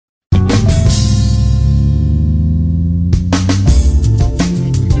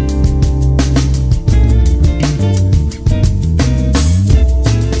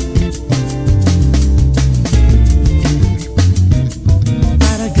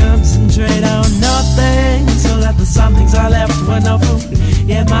concentrate on nothing, so that the some things are left with no food.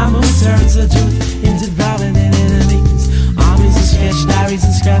 Yet my mood turns the truth into violent enemies. Armies of sketch diaries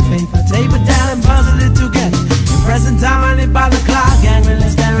and scrap paper, tape it down and puzzle it together. In present time I live by the clock, angry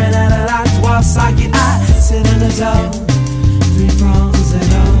staring at a locked wall socket. I sit in the zone, 3 prongs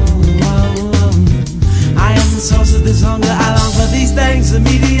and I am the source of this hunger. I long for these things, the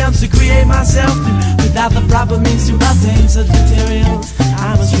mediums to create myself through. Without the proper means to obtain such materials,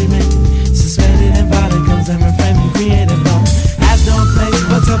 I must remain suspended in particles and refrain from creative love. Has no place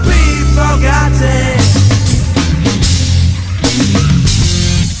but to be forgotten.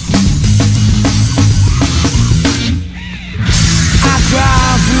 I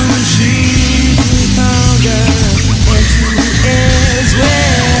crawl through the sheets with hunger into ears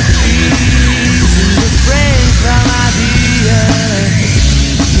with peace and refrain from ideas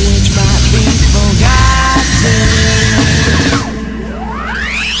which might be forgotten.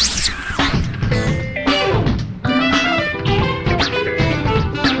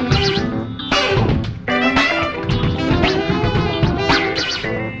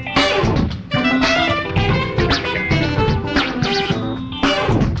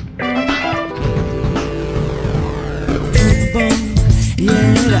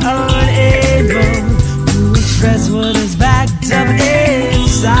 What is backed up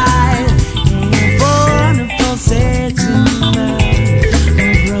inside a wonderful setting of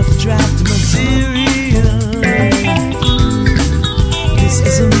rough draft material. This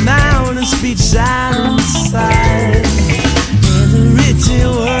is a mound of speech sound inside and the written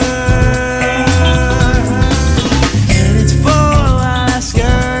word, and it's full of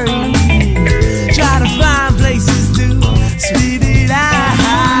scurry. Try to find places to spit it out.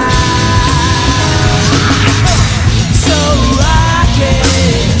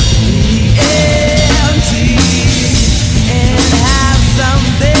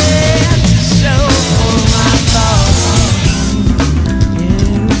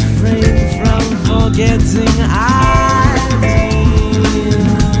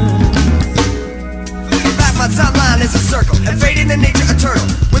 Getting back, my timeline is a circle, and fading in nature eternal.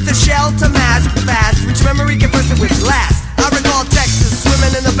 With a shell to mask fast, which memory can first and which last. I recall Texas,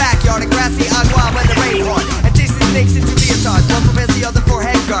 swimming in the backyard, a grassy agua when the rain hard, and chasing snakes into leotards. One prepares the other for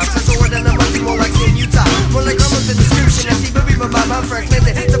headguards. A sword and a monkey, more like in Utah. More like Grumbles in the distribution, and see baby by my friend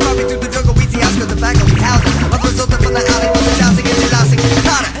Clinton. So probably through the jungle, we see outskirts, the faculty housing. Of resulting from the alley, was a housing and lousing.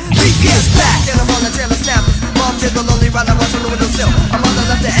 Carter, 3 years back, and I'm on the trail of snappers. Mom did the lonely ride, I watched on the windowsill. A mother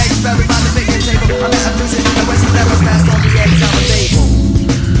left the eggs buried by the big end table. I'm at a vision in the west, and that was past all the eggs on the table.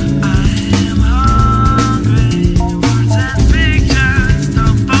 I am hungry, words and pictures, the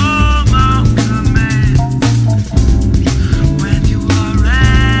form of command. When you are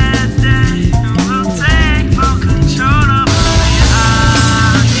ready, you will take full control of me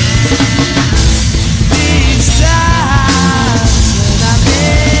again. These times when I'm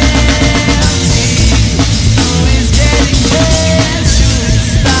empty, who is getting there? Should it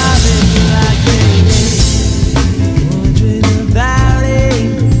stop it like this? Wondering about it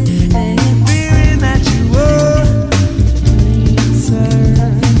and feeling that you were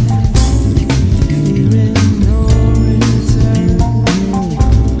return, fearing no return,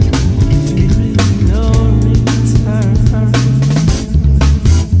 fearing no return.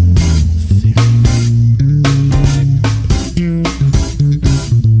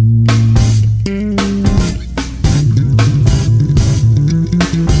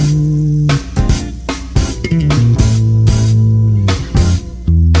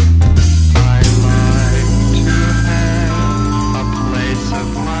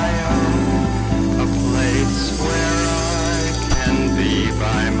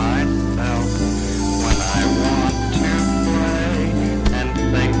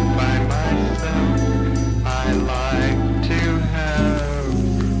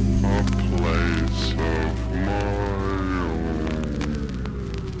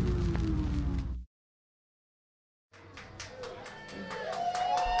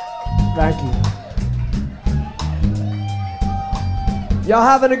 Thank you. Y'all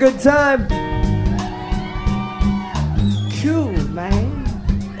having a good time? Cool, man.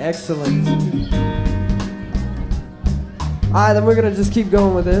 Excellent. Alright, then we're gonna just keep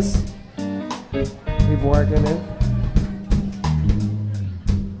going with this. Keep working it.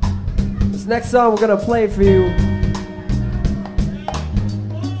 This next song we're gonna play for you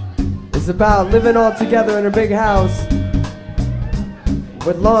is about living all together in a big house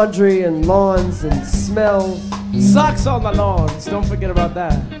with laundry and lawns and smells. Socks on the lawns, don't forget about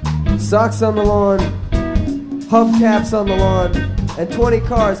that. Socks on the lawn, hubcaps on the lawn, and 20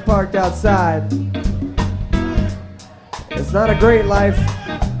 cars parked outside. It's not a great life,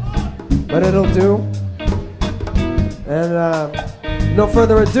 but it'll do. And no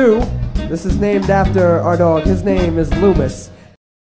further ado, this is named after our dog. His name is Loomis.